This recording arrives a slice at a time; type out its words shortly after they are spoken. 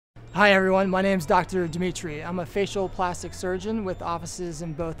Hi everyone, my name is Dr. Demetri. I'm a facial plastic surgeon with offices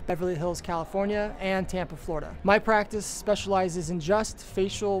in both Beverly Hills, California and Tampa, Florida. My practice specializes in just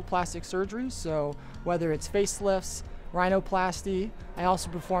facial plastic surgery, so whether it's facelifts, rhinoplasty, I also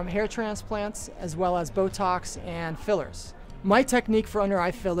perform hair transplants as well as Botox and fillers. My technique for under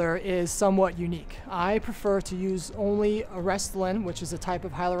eye filler is somewhat unique. I prefer to use only a Restylane, which is a type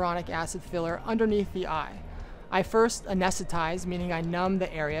of hyaluronic acid filler, underneath the eye. I first anesthetize, meaning I numb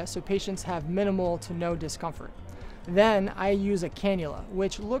the area so patients have minimal to no discomfort. Then I use a cannula,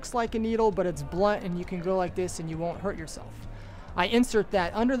 which looks like a needle, but it's blunt and you can go like this and you won't hurt yourself. I insert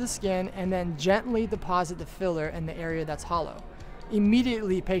that under the skin and then gently deposit the filler in the area that's hollow.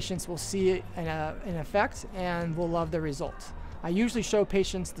 Immediately, patients will see an effect and will love the result. I usually show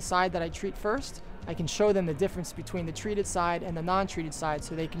patients the side that I treat first. I can show them the difference between the treated side and the non-treated side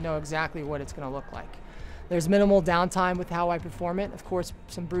so they can know exactly what it's going to look like. There's minimal downtime with how I perform it. Of course,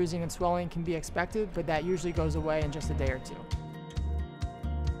 some bruising and swelling can be expected, but that usually goes away in just a day or two.